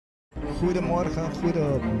Goedemorgen,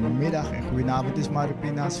 goedemiddag en goedenavond. Dit is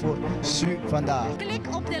Marupina's voor SU Vandaag.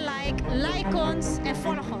 Klik op de like ons en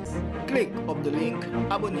volg ons. Klik op de link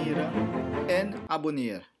abonneren en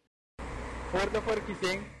abonneer. Voor de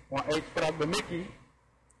verkiezing van uitspraak bij Makku,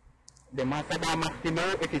 de massa Martino,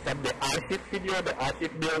 het is op de video, de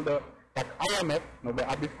beelden dat IMF, nog bij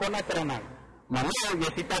Abifkona Suriname. Maar nu,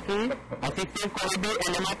 je ziet hier, assistent 𝐚𝐚𝐬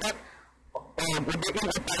en de matak, de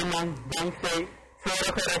ingeparlement dankzij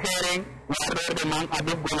vorige regering, waardoor de man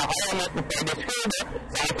Abifkona IMF bij de schulden,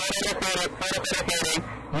 zijn vorige regering,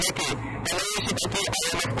 Makku. En nu ziet het hier,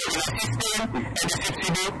 IMF voor het systeem en de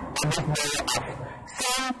subsidie Abifkona af.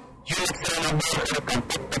 Jullie zijn een burger kan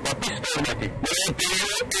op de pistool met die.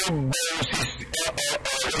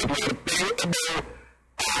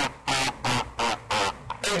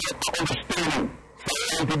 Ondersteuning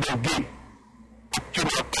van de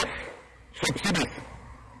actuele subsidies.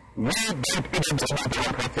 Wie bent u de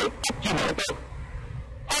democratie? Actuele.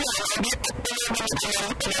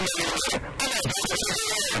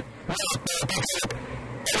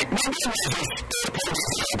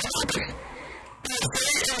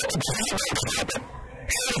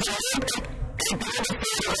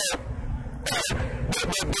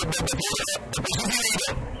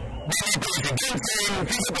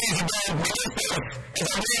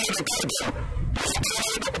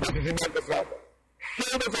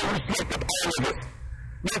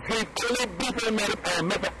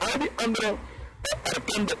 Met al die andere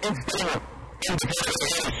erkende instellingen.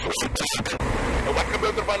 Wat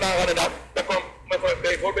gebeurt er vandaag aan de dag? Er komt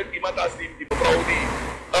bijvoorbeeld iemand als die mevrouw die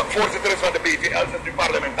voorzitter is van de BVL, is nu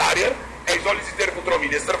parlementariër. Hij solliciteert voor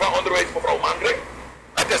minister van Onderwijs, mevrouw Mangre.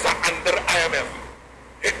 Het is een ander IMF.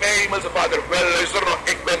 Ik ben hemelse vader, wel luister nog,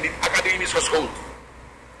 ik ben niet academisch geschoold.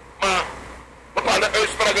 Maar bepaalde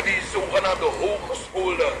uitspraken die zogenaamde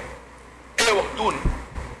hogescholen eeuwig doen.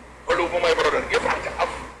 Geloof me mijn broeder, je vraagt je af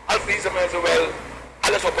als deze mensen wel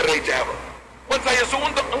alles op een rijtje hebben. Want zijn je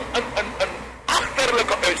zo'n een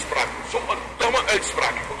achterlijke uitspraak, zo'n domme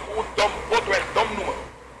uitspraak, ik moet gewoon dom, botweg dom noemen.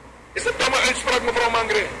 Is het domme uitspraak mevrouw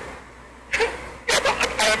Mangre? Je hebt het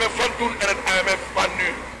IMF van toen en het IMF van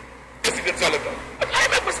nu. Is het hetzelfde? Het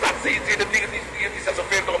IMF bestaat sinds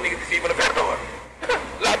 1946 of 1947 hoor.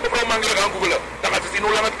 Laat mevrouw Mangre gaan googlen, dan gaat ze zien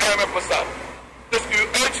hoe lang het IMF bestaat. Dus uw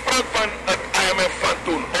uitspraak van het IMF van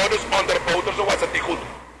toen, ouders onder Bouter, zo was het niet goed.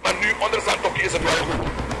 Maar nu onder Santokje is het wel goed.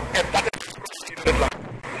 En dat is in dit land.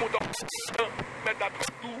 We moeten ophouden met dat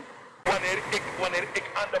gedoe wanneer ik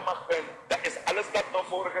aan de macht ben. Dat is alles dat de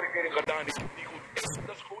vorige regering gedaan heeft niet goed. Is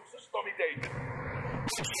de grootste stommiteit.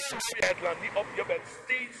 Je het land niet op, je bent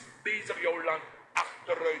steeds bezig jouw land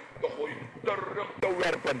achteruit te gooien, terug te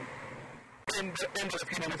werpen. In de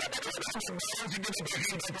geschiedenis.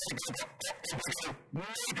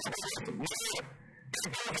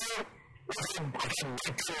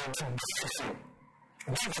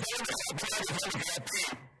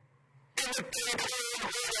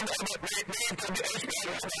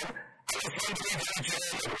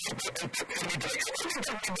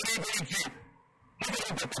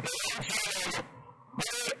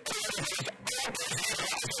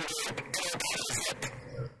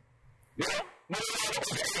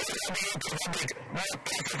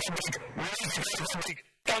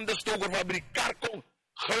 Tandenstokerfabriek, karton,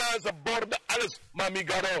 glazen, borden, alles. Maar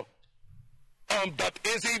Migaro, dat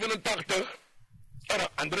in 87 er een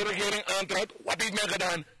andere regering aantrad. Wat heeft men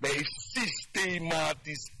gedaan? Men heeft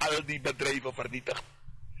systematisch al die bedrijven vernietigd.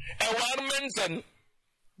 En waar mensen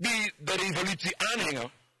die de revolutie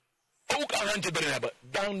aanhingen ook een handje erin hebben,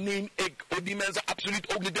 dan neem ik die mensen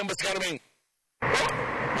absoluut ook niet in bescherming.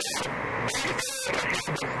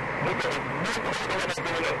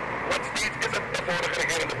 Wat steeds is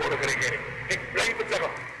het de vorige regering. Ik blijf het zeggen.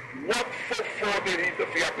 Wat voor voordeel heeft de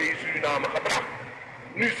VAP Suriname gebracht?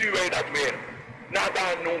 Nu zien wij dat weer.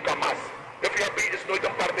 Nada nunca más. De VAP is nooit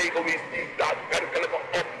een partij geweest die daadwerkelijk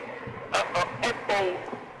opbouw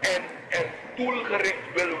en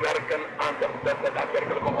doelgericht wil werken aan de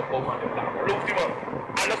daadwerkelijke opbouw van dit land. Gelooft u me?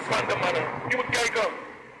 Alles van de mannen. Je moet kijken.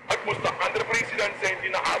 Het moest een andere president zijn die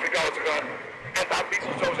naar Afrika was gegaan. En daar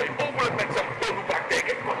bezig zou zijn. Openlijk met zijn pornopraktijk.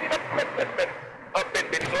 Ik kon niet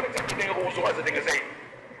met zorg. Ik zeg die dingen gewoon zoals de dingen zijn.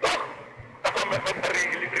 Toch? Dat kwam met een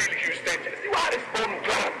religieus tentje. Dat is niet waar. Is porno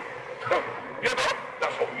klaar. Ja toch? Dat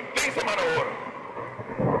is ook deze mannen horen.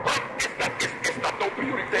 Wat is dat nou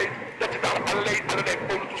prioriteit? Dat je daar allerlei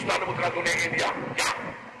porno-toestanden moet gaan doen in India? Ja.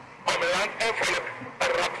 Om land en volk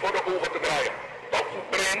een rad voor de ogen te draaien. Tot voor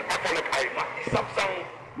brein en volk uit. Maar die sapsang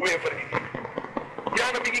weer verdienen.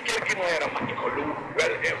 Ja, dan ben ik kerk in maar ik geloof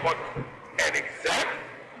wel in God. En ik zeg,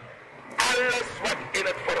 alles wat in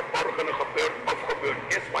het verborgene gebeurt of gebeurt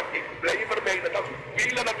is, want ik blijf erbij dat als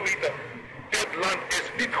velen het weten, dit land is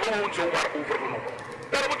niet gewoon zomaar overgenomen.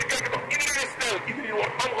 Daarom moet je kijken toch, iedereen is stil, iedereen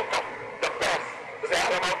wordt omgekocht. De pers, ze zijn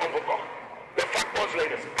allemaal omgekocht. De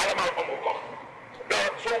vakbondsleiders, allemaal omgekocht. De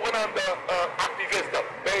zogenaamde activisten,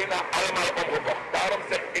 bijna allemaal omgekocht. Daarom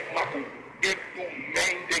zeg ik Makku, ik doe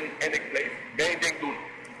mijn ding en ik blijf mijn ding doen.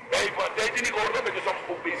 Wij hebben een tijdje niet gehoord dat je soms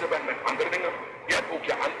ook bezig bent met andere dingen. Je hebt ook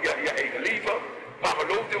je eigen leven. Maar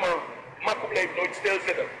geloof je me, Makku blijft nooit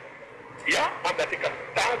stilzitten. Ja, omdat ik een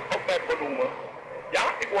taak op heb genomen. Ja,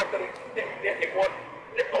 ik word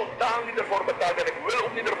totaal niet ervoor betaald en ik wil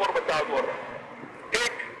ook niet ervoor betaald worden.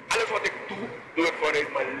 Alles wat ik doe, doe ik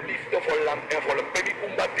vanuit mijn liefde voor land en volk. Pemi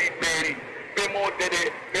kumba di beri, pemo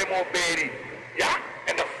dede, pemo beri. Ja,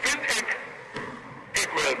 en dat vind ik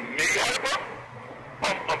wil meehelpen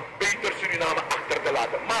om een beter Suriname achter te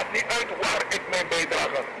laten. Maakt niet uit waar ik mijn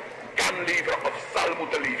bijdrage kan leveren of zal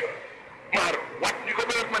moeten leveren. Maar wat nu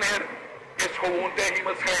gebeurt, meneer, is gewoon de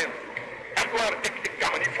hemel schijnt. Echt waar, ik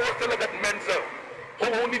kan me niet voorstellen dat mensen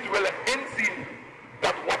gewoon niet willen inzien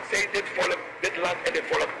dat wat zij dit land en dit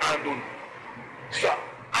volk aandoen, ze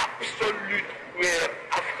absoluut weer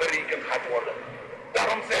afgerekend gaat worden.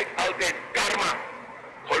 Daarom zeg ik altijd karma.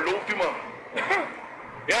 Gelooft u me?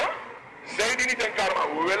 Ja? Zijn die niet in karma?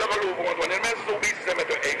 We willen geloven, want wanneer mensen zo bezig zijn met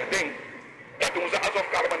hun eigen ding, dan doen ze alsof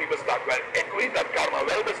karma niet bestaat. Wel, ik weet dat karma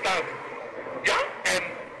wel bestaat. Ja? En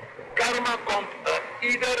karma komt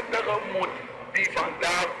ieder tegemoet die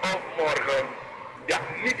vandaag of morgen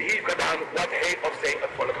niet heeft gedaan wat hij of zij het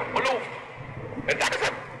volk had beloofd. En dat is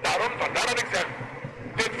het. Vandaar dat ik zeg,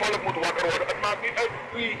 dit volk moet wakker worden. Het maakt niet uit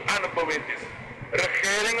wie aan het bewind is.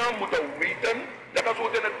 Regeringen moeten weten, dat als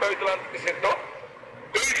het in het buitenland zit toch?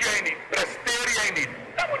 Deug jij niet, presteer jij niet,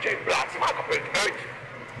 dan moet jij plaats maken, punt uit.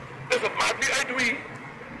 Dus het maakt niet uit wie.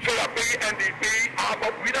 VAP, NDP,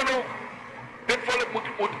 APOP, wie dan ook. Dit volk moet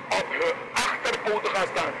op hun achterpoten gaan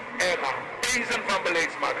staan en gaan eisen van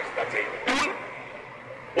beleidsmakers dat zij doen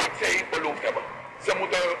wat zij beloofd hebben. Ze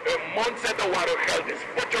moeten hun mond zetten waar hun geld is.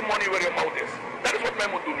 Put your money where your mouth is. Dat is wat men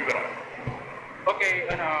moet doen nu weer. Oké,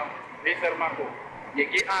 meester Makku. Je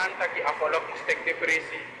gaat aan dat je afvallig stek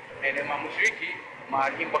depressie en de mamuswiki,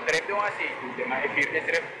 maar je begrijpt de wat je doet. De mij vier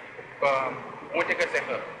is moet ik het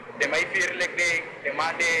zeggen. De mij vier lekding, de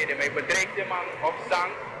man de mij bedreigt de man of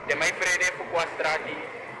zang, de mij vrede voor kwastrati,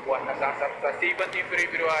 wat na 17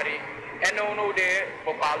 februari. En nou de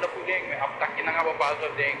bepaalde voeding, met aftakje naar een bepaalde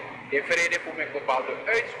ding. De vrede voor met bepaalde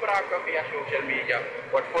uitspraken via social media.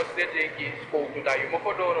 Wat voor dit denk je, spook dat je moet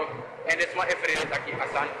verdoren. En het is maar een vrede dat je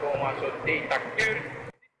aan komen, zo dictatuur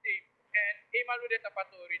systeem. En eenmaal hoe dit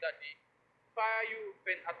apatori dat die, waar je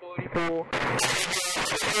bent atori voor,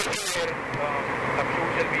 op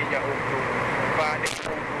social media ook doen. Waar de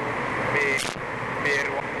meer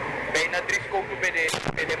bijna 3 skoten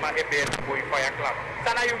bij de man en weer voor je klap.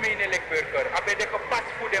 Dan heb je mijn burger. Heb je gepast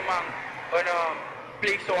voor de man een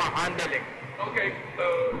pleeg zo'n handeling? Oké,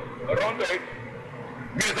 ronduit.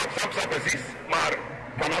 Nu is dat soms precies, maar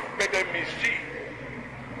vanaf bij de missie,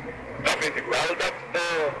 dan vind ik wel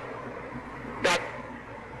dat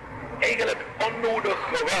eigenlijk onnodig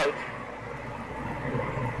geweld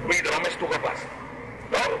wederom is toegepast.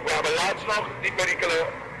 Nou, we hebben laatst nog die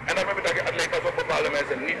perikelen. En dan hebben we het lijkt alsof bepaalde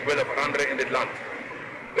mensen niet willen veranderen in dit land.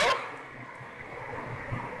 Toch?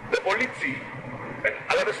 De politie, met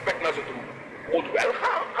alle respect naar ze toe, moet wel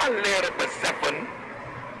gaan leren beseffen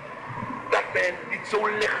dat men niet zo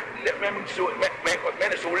licht,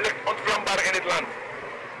 men is zo licht ontvlambaar in dit land.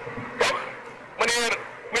 Toch? Meneer,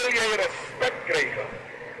 wil jij respect krijgen?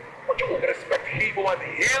 Moet je ook respect geven, want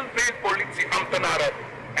heel veel politieambtenaren,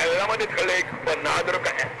 en laat me dit gelijk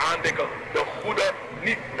benadrukken en aandikken, de goede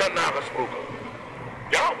niet te nagesproken.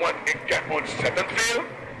 Ja, want ik ken ontzettend veel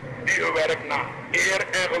die hun werk naar eer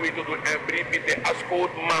en geweten doen en brief de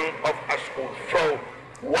askoot man of askoot vrouw.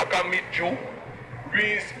 Wakamitju,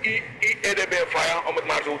 wie is 𝐸𝐴𝐷 vijand, om het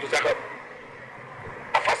maar zo te zeggen.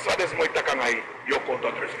 Afast wat is mooi takangai, je komt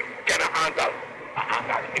tot rust. Ik ken een aantal,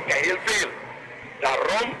 ik ken heel veel.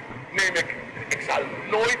 Daarom neem ik zal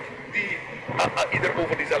nooit ieder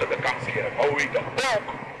over diezelfde kant scheren. Maar we weten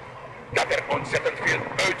ook dat er ontzettend veel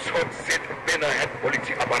uitschot zit binnen het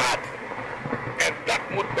politieapparaat. En dat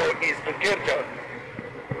moet nou eens een keertje.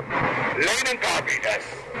 Leiding KBS,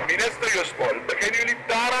 minister Juspol, beginnen jullie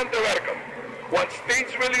daaraan te werken. Want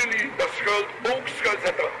steeds willen jullie de schuld ook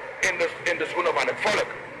zetten in de schoenen van het volk.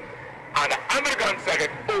 Aan de andere kant zeg ik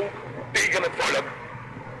ook tegen het volk.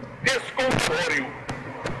 Dit is goed voor u.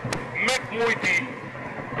 Met moeite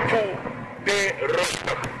voor de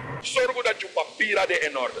rustig. Zorg dat je papieren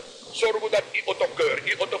in orde. Zorg dat je autokeur,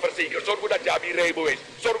 je autoverzekering. zeker. Zorg dat je hebt rijbewijs.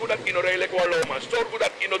 Zorg dat je rijelijk wil lopen. Zorg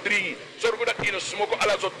dat je drinkt. Zorg dat je smoken,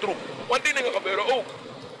 alles zo troep. Want die dingen gebeuren ook.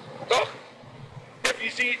 Toch? If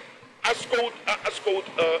je ziet, als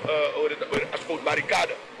coat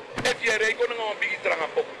barricade. If je rijdt, dan gaan we een beetje terug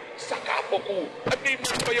op. Saka pokoe. Het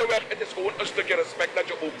neemt niet van je weg. Het is gewoon een stukje respect dat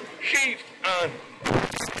je ook geeft aan.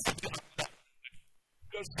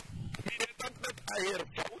 Dus, wie heeft dat met eieren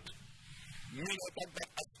fout? Wie heeft dat met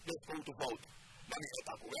de foto fout? Maar ik heb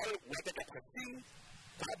dat wel, wat ik heb gezien,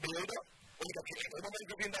 qua beelden, en ik heb geen moment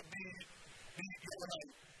gezien dat die jongen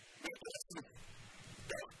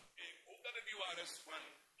ik hoop dat het niet waar is, want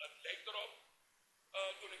het lijkt erop,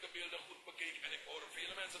 toen ik de beelden goed bekeek, en ik hoor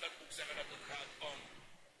vele mensen dat ook zeggen dat het gaat om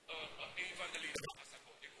een van de leden van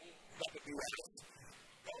Asako. Ik hoop dat het niet waar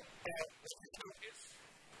is.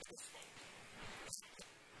 Het is fout.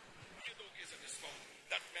 Hier ook is het fout.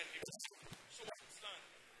 Dat men zo slaan.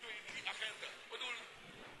 Twee, drie agenten. Ik bedoel,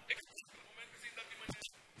 ik heb op het moment gezien dat die meneer...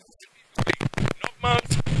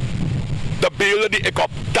 Nogmaals, de beelden die ik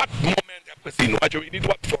op dat moment heb gezien. Want je weet niet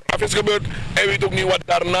wat vooraf is gebeurd en je weet ook niet wat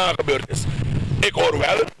daarna gebeurd is. Ik hoor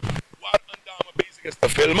wel waar een dame bezig is te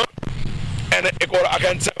filmen. En ik hoor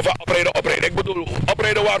agent zeggen van oprijden. Ik bedoel,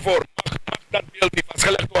 oprijden waarvoor? Mag dat beeld niet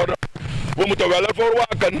vastgelegd worden? We moeten wel ervoor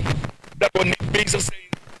waken dat we niet bezig zijn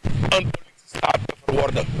een politiestaat te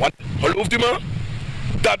verwoorden. Want gelooft u me,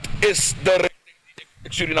 dat is de richting die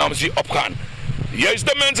ik Suriname zie opgaan. Juist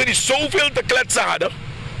de mensen die zoveel te kletsen hadden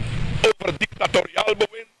over dictatoriaal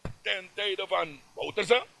bewind ten tijde van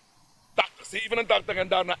Bouterse, 80, 87 en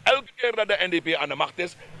daarna elke keer dat de NDP aan de macht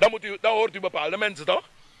is, dan hoort u bepaalde mensen toch?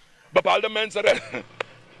 Bepaalde mensenrechten,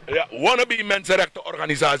 ja, wannabe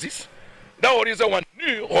mensenrechtenorganisaties. Dan hoor je ze, want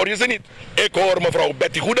nu hoor je ze niet. Ik hoor mevrouw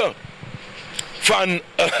Betty Goede van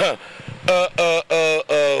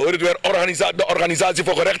de Organisatie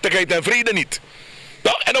voor Gerechtigheid en Vrede niet.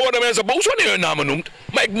 Toch? En dan worden mensen boos wanneer je hun namen noemt.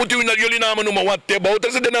 Maar ik moet jullie namen noemen, want de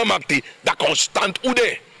Bouterse de naam maakt die. Dat constant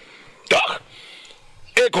oede. Toch?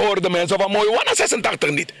 Ik hoor de mensen van Mooi Wana 86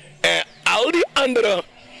 niet. En al die andere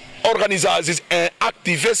organisaties en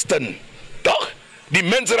activisten, toch? Die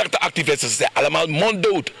mensenrechtenactivisten zijn allemaal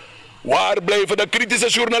monddood. Waar blijven de kritische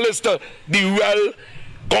journalisten die wel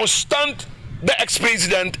constant de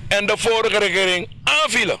ex-president en de vorige regering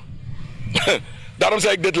aanvielen? Daarom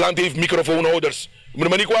zeg ik, dit land heeft microfoonhouders. Je moet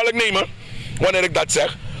me niet kwalijk nemen wanneer ik dat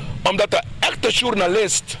zeg. Omdat de echte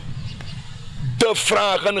journalist de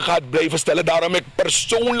vragen gaat blijven stellen. Daarom ik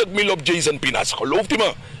persoonlijk mail op Jason Pinas. Gelooft u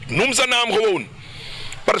me? Ik noem zijn naam gewoon.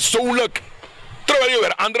 Persoonlijk. Terwijl je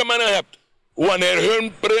weer andere mannen hebt. Wanneer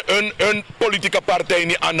hun politieke partij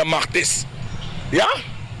niet aan de macht is. Ja?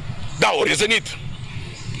 Dan hoor je ze niet.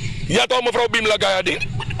 Ja toch mevrouw Bimla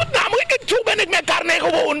Gayadin? Nou, zo ben ik met Karne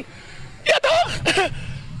gewoon. Ja toch?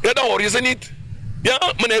 Ja, dan hoor je ze niet.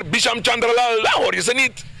 Ja, meneer Bisham Chandralal, dan hoor je ze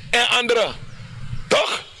niet. En anderen.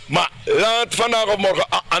 Toch? Maar laat vandaag of morgen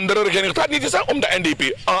andere regering. Het gaat niet eens om de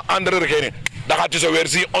NDP. Andere regering. Dan gaat je ze weer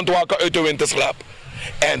zien ontwaken uit de winterslaap.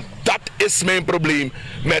 En dat is mijn probleem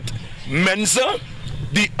met mensen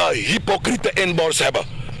die een hypocriete inborst hebben.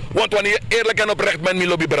 Want wanneer je eerlijk en oprecht bent,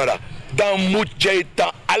 Milobi Brada, dan moet jij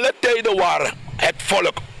te alle tijden waar het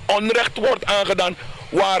volk onrecht wordt aangedaan,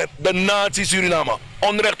 waar de natie Suriname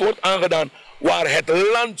onrecht wordt aangedaan, waar het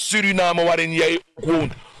land Suriname waarin jij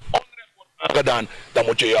woont onrecht wordt aangedaan, dan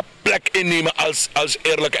moet je je plek innemen als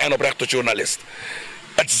eerlijke en oprechte journalist.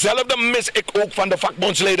 Hetzelfde mis ik ook van de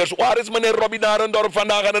vakbondsleiders. Waar is meneer Robbie Darendorp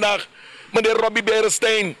vandaag aan de dag? Meneer Robbie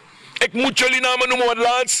Berestein. Ik moet jullie namen noemen, want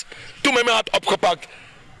laatst, toen men me had opgepakt,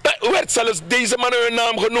 werd zelfs deze man hun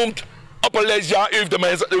naam genoemd. Op een lijst, ja, u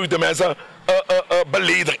heeft de mensen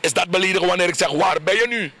beledigd. Is dat beledigen wanneer ik zeg, waar ben je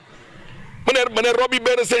nu? Meneer Robbie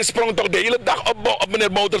Berestein sprong toch de hele dag op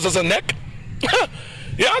meneer Bouterse zijn nek?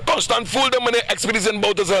 Ja, constant voelde meneer ex-president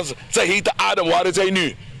Bouterse zijn hete adem. Waar is hij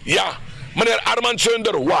nu? Ja. Meneer Armand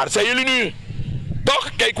Sunder, waar zijn jullie nu?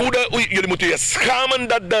 Toch? Kijk jullie moeten je schamen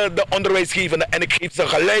dat de onderwijsgevende, en ik geef ze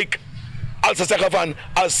gelijk, als ze zeggen van,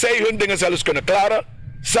 als zij hun dingen zelfs kunnen klaren,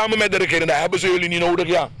 samen met de regering, dan hebben ze jullie niet nodig,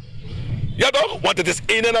 ja. Ja toch? Want het is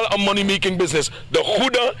een en al een money-making business. De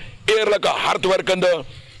goede, eerlijke, hardwerkende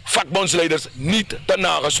vakbondsleiders niet te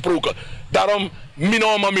nagesproken. Daarom,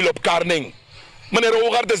 minoma mil op Karning. Meneer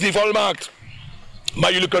Hoogaard is niet volmaakt,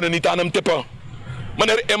 maar jullie kunnen niet aan hem tippen.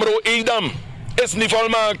 Meneer Emro Edam is niet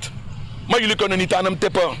volmaakt, maar jullie kunnen niet aan hem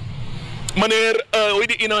tippen. Meneer, hoe heet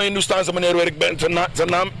die in een Hindoestaanse meneer waar ik ben, zijn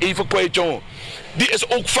naam even kwijt, joh. Die is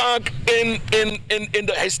ook vaak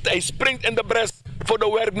hij springt in de bres voor de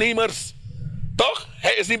werknemers. Toch?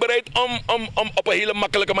 Hij is niet bereid om op een hele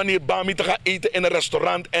makkelijke manier bami te gaan eten in een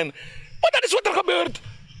restaurant. Maar dat is wat er gebeurt.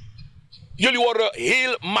 Jullie worden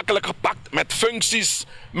heel makkelijk gepakt met functies,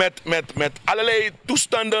 met allerlei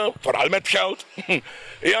toestanden, vooral met geld.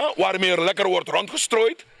 Ja, waarmee er lekker wordt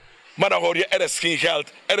rondgestrooid. Maar dan hoor je, er is geen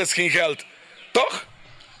geld, er is geen geld. Toch?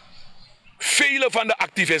 Vele van de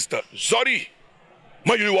activisten, sorry,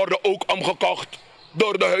 maar jullie worden ook omgekocht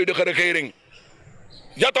door de huidige regering.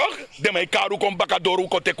 Ja toch? De mij karu kom bakadoru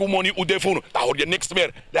koteku moni udefunu. Daar hoor je niks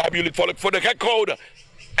meer. Daar hebben jullie het volk voor de gek gehouden.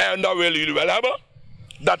 En dat willen jullie wel hebben.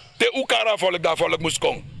 Dat de Ukara volk daar volk moest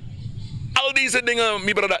komen. Al deze dingen,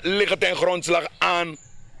 mijn broeder, liggen ten grondslag aan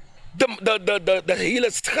de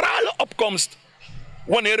hele schrale opkomst.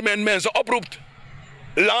 Wanneer men mensen oproept.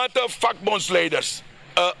 Laten vakbondsleiders,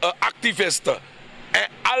 activisten en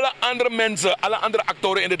alle andere mensen, alle andere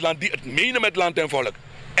actoren in dit land die het menen met land en volk,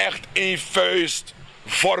 echt een vuist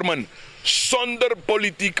vormen. Zonder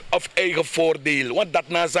politiek of eigen voordeel. Want dat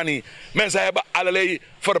naast niet. Mensen hebben allerlei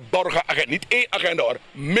verborgen agenda's. Niet één agenda hoor,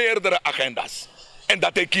 meerdere agenda's. En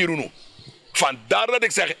dat is Kirunu. Vandaar dat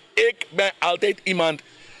ik zeg, ik ben altijd iemand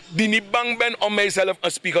die niet bang ben om mijzelf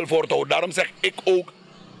een spiegel voor te houden. Daarom zeg ik ook,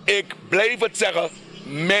 ik blijf het zeggen,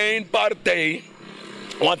 mijn partij.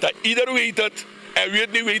 Want iedereen weet het. En wie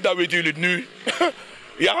het niet weet, dan weten jullie het nu.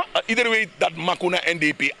 Ja, iedereen weet dat Makku naar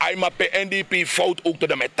NDP. 𝐼𝐤𝐿 NDP fout ook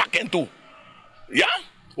tot en met takken toe. Ja,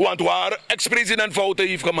 want waar ex-president fouten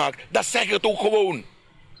heeft gemaakt, dat zeg ik het ook gewoon.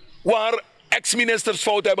 Waar ex-ministers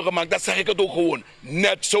fouten hebben gemaakt, dat zeg ik het ook gewoon.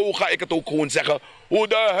 Net zo ga ik het ook gewoon zeggen. Hoe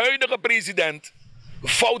de huidige president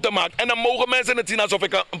fouten maakt. En dan mogen mensen het zien alsof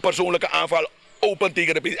ik een persoonlijke aanval open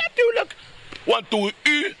tegen de president. Natuurlijk. Want toen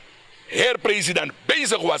u, heer president,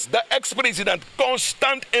 bezig was de ex-president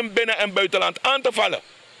constant in binnen- en buitenland aan te vallen.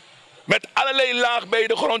 Met allerlei laag bij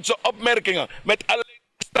de grondse opmerkingen. Met allerlei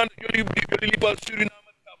toestanden. Jullie liepen Suriname.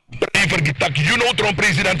 Vergeet you know Trump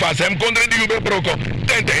president van hem kon die besproken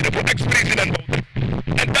ten tijde voor ex-president.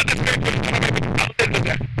 En dat is mijn punt. Daarom heb ik altijd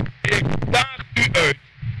gezegd. Ik daag u uit.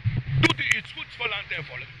 Doet u iets goeds voor land en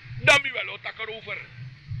volk. Dan u wel ook erover.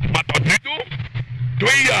 Maar tot nu toe,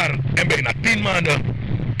 2 jaar en bijna 10 maanden,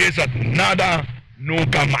 is het nada,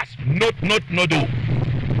 nunca más. Not do.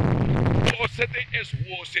 Voorzitter is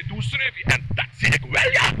voorzitter schrijf je. En dat zie ik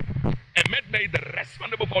wel, ja. En met mij de rest van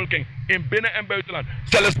de bevolking in binnen- en buitenland,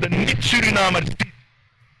 zelfs de niet-Surinamers, ziet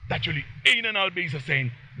dat jullie een en al bezig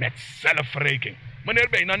zijn met zelfverrijking. Meneer,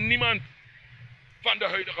 bijna niemand van de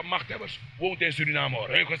huidige machthebbers woont in Suriname hoor,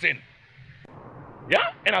 hun gezin.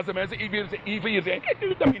 Ja? En als de mensen even hier zijn, kijk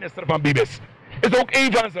nu de minister van Bibis. Is ook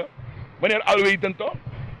een van ze, meneer Alwetend toch?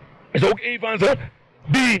 Is ook een van ze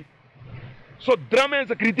die, zodra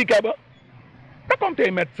mensen kritiek hebben, dan komt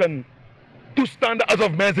hij met zijn toestanden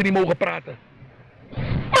alsof mensen niet mogen praten.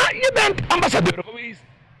 Maar je bent ambassadeur geweest.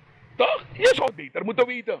 Toch? Je zou het beter moeten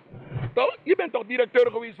weten. Toch? Je bent toch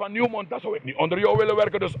directeur geweest van Nieuwmond. Dat zou ik niet onder jou willen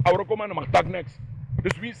werken. Dus oude commando mag dat niks.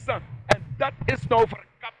 Dus wie is dat? En dat is nou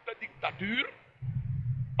verkapte dictatuur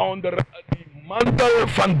onder die mantel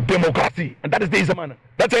van democratie. En dat is deze mannen.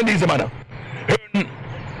 Dat zijn deze mannen.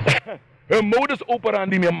 Hun modus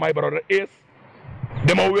operandi, mijn broer, is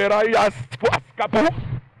de Mauwerayas voor Askapu.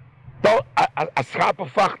 Als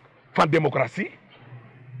schapenvacht van democratie.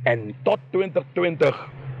 En tot 2020,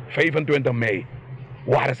 25 mei,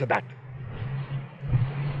 waren ze dat.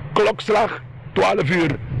 Klokslag, 12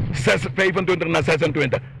 uur, 25 naar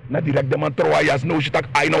 26. Na direct de man Troajas, no shitak,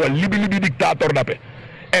 I know een libi dictator dape.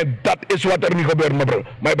 En dat is wat er nu gebeurt,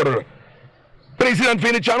 mijn broer. President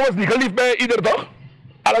Venetiaan was niet geliefd bij ieder toch?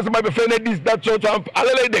 Alles maar bevinden, dat soort van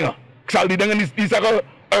allerlei dingen. Ik zal die dingen niet zeggen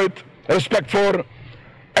uit respect voor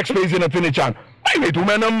ex-president Venetiaan. Maar je weet hoe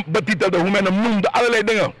men hem betitelde, hoe men hem noemde, allerlei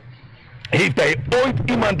dingen. Heeft hij ooit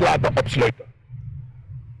iemand laten opsluiten?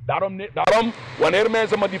 Daarom, wanneer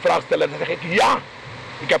mensen me die vraag stellen, dan zeg ik ja.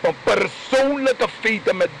 Ik heb een persoonlijke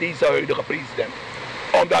feiten met deze huidige president.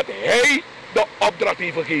 Omdat hij de opdracht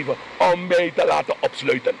heeft gegeven om mij te laten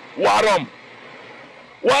opsluiten. Waarom?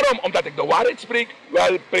 Waarom? Omdat ik de waarheid spreek.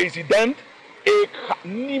 Wel, president,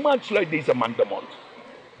 niemand sluit deze man de mond.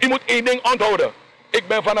 Je moet één ding onthouden. Ik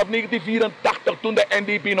ben vanaf 1984, toen de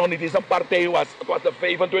NDP nog niet eens een partij was, het was de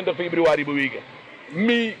 25 februari beweging,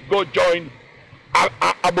 me go join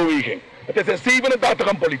a beweging. Het is in 87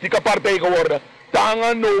 een politieke partij geworden.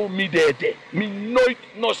 Tanga no mi dete. Mi nooit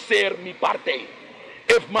no ser mi partij.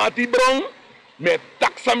 If mati bron, met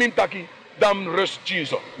taxamin taki, dan rust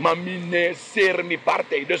chiso. Maar mi ne ser mi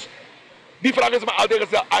partij. Dus die vraag is me altijd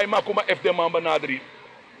gezegd, 𝐼𝐤𝐿 heeft de man benaderd.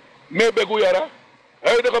 Me begoeieren,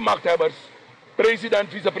 huidige machthebbers,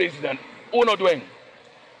 president, vicepresident, onodwing.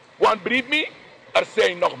 Want believe me, er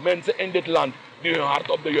zijn nog mensen in dit land die hun hart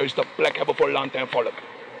op de juiste plek hebben voor land en volk.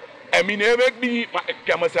 En meneer ik niet, maar ik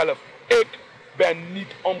ken mezelf. Ik ben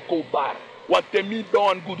niet omkoopbaar. Want temi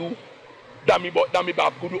don gudu, dami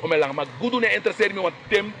baab gudu omelang. Maar gudu ne interesseert me, want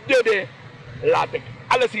tem dede laat ik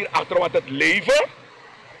alles hier achter, want het leven,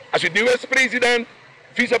 als je nu is president,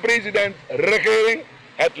 vicepresident, regering,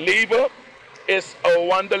 het leven is een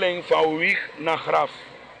wandeling van wieg naar graf.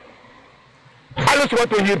 Alles wat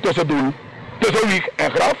we hier tussen doen, tussen wieg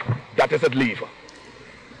en graf, dat is het leven.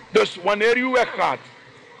 Dus wanneer u weggaat,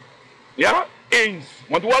 ja, eens,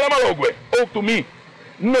 want we allemaal ook weg, ook to me,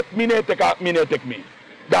 niet minetek me.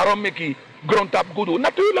 Daarom maak ik grondtap goed doen.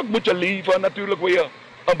 Natuurlijk moet je leven, natuurlijk wil je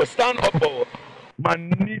een bestaan opbouwen, maar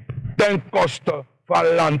niet ten koste van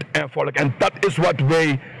land en volk. En dat is wat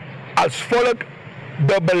wij als volk,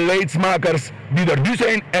 de beleidsmakers die er nu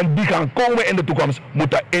zijn en die gaan komen in de toekomst,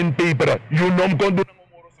 moeten inpeperen.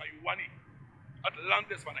 Het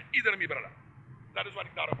land is van iedereen, mijn brada. Dat is wat ik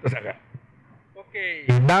daarop te zeggen. Oké,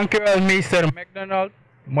 dankjewel meester McDonald,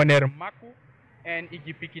 meneer Makku. En ik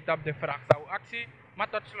geef het op de vraag zou actie. Maar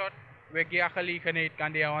tot slot, we geven gelegenheid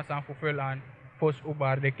kan die ons aan vervullen voor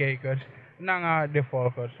de kijkers en de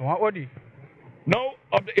volgers. Wat Odi? Nou,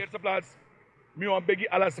 op de eerste plaats, ik wil Beggy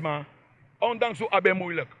Alasma. Ondanks hoe het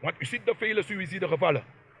moeilijk, want u ziet de vele suïcidegevallen.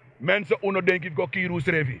 Mensen onderdenken go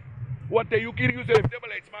kiruusrevi. Wat de you kiruusrevi, de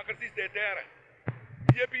beleidsmakers is de terre.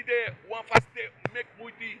 Jepi de wan vaste mek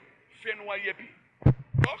moeite fenwa jepi.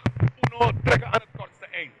 Toch? Uno trekken aan het kortste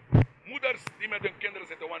eind. Moeders die met hun kinderen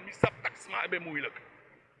zitten, want misap taksma hebben moeilijk.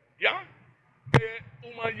 Ja?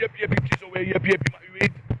 Uma jepi zo jepi, maar u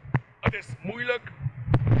weet, het is moeilijk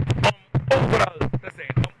om overal te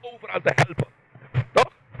zijn, om overal te helpen.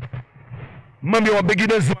 Toch? Maar we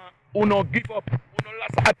beginnen uno give up, uno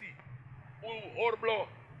las ati, horblo,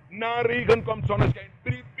 na regen komt zonneschijn,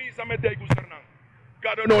 briefie samen de Suriname.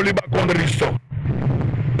 Gado no liba kondristo.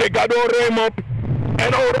 De gado rem op,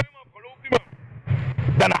 en o rem op, geloof die man.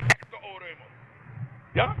 Dan een echte o rem op.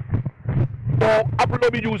 Ja? Nou,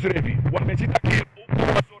 aflobi juice revi, want men ziet hier ook een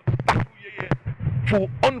soort takoeje voor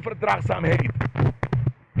onverdraagzaamheid.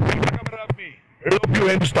 Loop je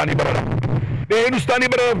Hindustani brada. De Hindustani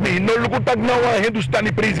brada mi no lukutak na wa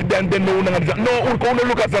Hindustani president de no na no urko no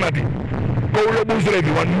lukas sanati. Ko lo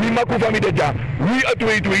busrevi wan mi Makku famide ja. Wie het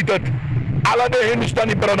weet het. Alla de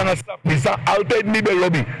Hindustani brada na stap mi sa altijd mi be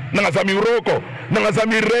lobby. Na sami roko, na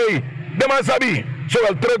sami rei. De man sabi.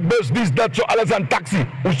 Zowel truckbus, dit, dat, zo alles aan taxi.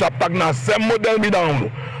 Hoe stap tak na sem model mi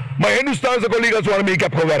down. Maar Hindustanse collega's waarmee ik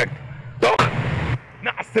heb gewerkt. Toch?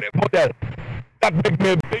 Na streepmodel. Dat ben ik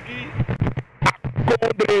me Beggy.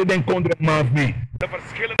 Den kondre maafmi. De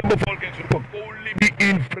verschillende bevolkingsgroepen libi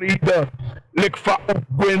in vrede. Lekva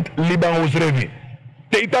opgwend Libanus revi.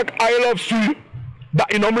 Teitak I love Su.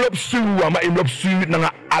 Dat in omloop Su, maar in omloop Su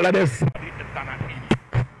na alades.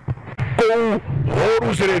 Ko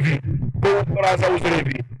horus revi. Ko brazaus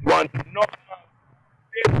revi. Want nogmaals,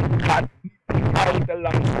 dit gaat niet al te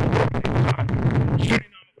lang gaan.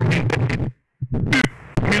 Suriname verdient het niet. U,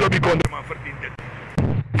 Milobi Kondreman verdient het.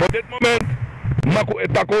 Voor dit moment Makku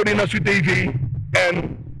etakoni na SU TV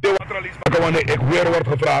en de wateralisme wanneer ik weer word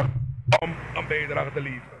gevraagd om een bijdrage te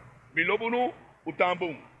leveren. Milobunu,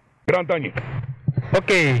 Utambung, Grantanje.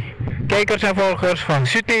 Oké, kijkers en volgers van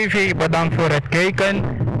SU TV, bedankt voor het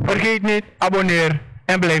kijken. Vergeet niet, abonneer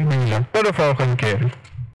en blijf mailen. Tot de volgende keer.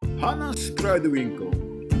 Hanna's Kruidenwinkel.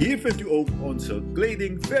 Hier vindt u ook onze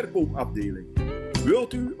kledingverkoopafdeling.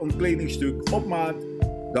 Wilt u een kledingstuk op maat?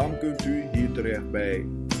 Dan kunt u hier terecht bij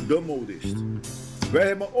de modist. Wij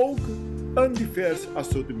hebben ook een divers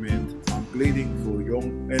assortiment aan kleding voor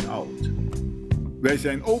jong en oud. Wij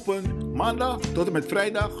zijn open maandag tot en met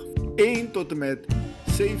vrijdag 1 tot en met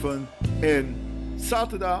 7 en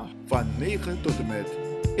zaterdag van 9 tot en met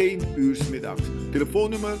 1 uur 's middags.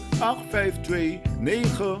 Telefoonnummer 852-9887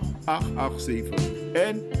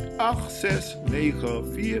 en 8694677.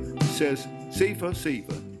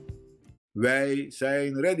 Wij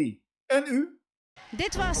zijn ready. En u?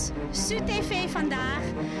 Dit was SU TV Vandaag.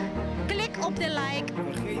 Klik op de like.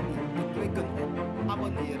 Vergeet niet